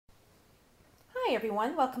Hi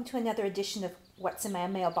everyone, welcome to another edition of What's in My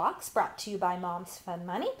Mailbox, brought to you by Mom's Fun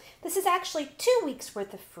Money. This is actually 2 weeks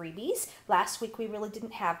worth of freebies. Last week we really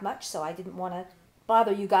didn't have much, so I didn't want to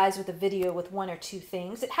bother you guys with a video with 1 or 2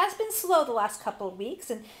 things. It has been slow the last couple of weeks,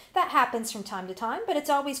 and that happens from time to time, but it's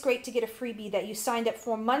always great to get a freebie that you signed up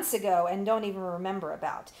for months ago and don't even remember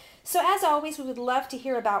about. So as always, we would love to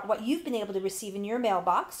hear about what you've been able to receive in your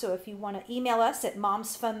mailbox. So if you want to email us at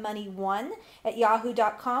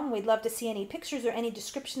momsfunmoney1@yahoo.com, we'd love to see any pictures or any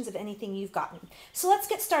descriptions of anything you've gotten. So let's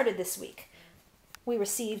get started this week. We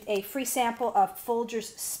received a free sample of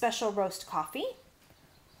Folgers Special Roast Coffee.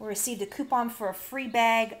 We received a coupon for a free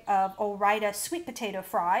bag of Ore-Ida sweet potato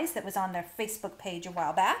fries that was on their Facebook page a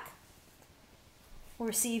while back. We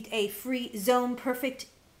received a free Zone Perfect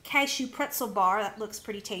cashew pretzel bar that looks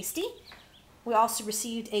pretty tasty. We also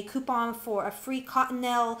received a coupon for a free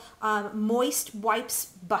Cottonelle moist wipes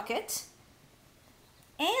bucket,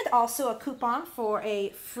 and also a coupon for a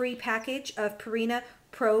free package of Purina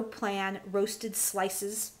Pro Plan roasted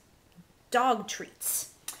slices dog treats.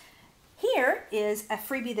 Here is a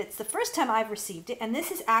freebie that's the first time I've received it, and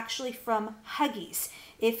this is actually from Huggies.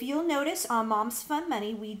 If you'll notice on Mom's Fun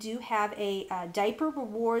Money, we do have a diaper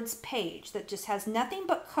rewards page that just has nothing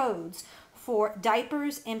but codes for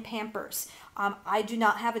diapers and Pampers. I do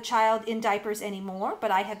not have a child in diapers anymore,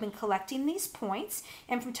 but I have been collecting these points,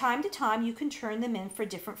 and from time to time you can turn them in for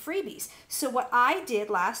different freebies. So what I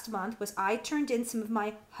did last month was I turned in some of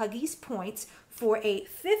my Huggies points for a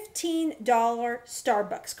 $15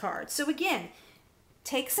 Starbucks card. So again,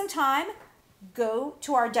 take some time, go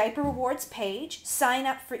to our diaper rewards page, sign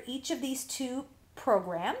up for each of these 2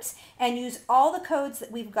 programs, and use all the codes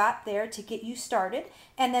that we've got there to get you started,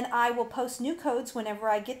 and then I will post new codes whenever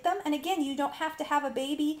I get them. And again, you don't have to have a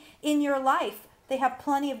baby in your life. They have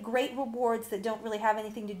plenty of great rewards that don't really have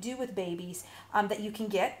anything to do with babies that you can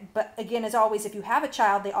get. But again, as always, if you have a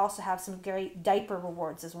child, they also have some great diaper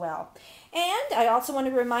rewards as well. And I also want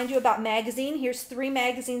to remind you about magazine. Here's 3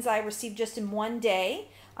 magazines I received just in one day.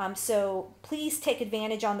 So please take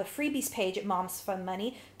advantage on the freebies page at Mom's Fun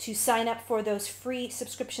Money to sign up for those free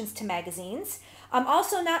subscriptions to magazines.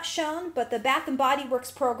 Also not shown, but the Bath & Body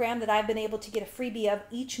Works program that I've been able to get a freebie of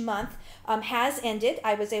each month has ended.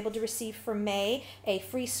 I was able to receive for May a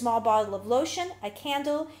free small bottle of lotion, a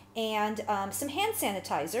candle, and some hand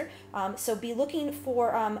sanitizer. So be looking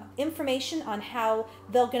for information on how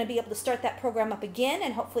they're going to be able to start that program up again,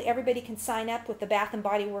 and hopefully everybody can sign up with the Bath &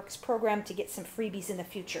 Body Works program to get some freebies in the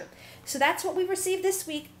future. So that's what we've received this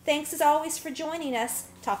week. Thanks as always for joining us.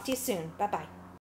 Talk to you soon. Bye-bye.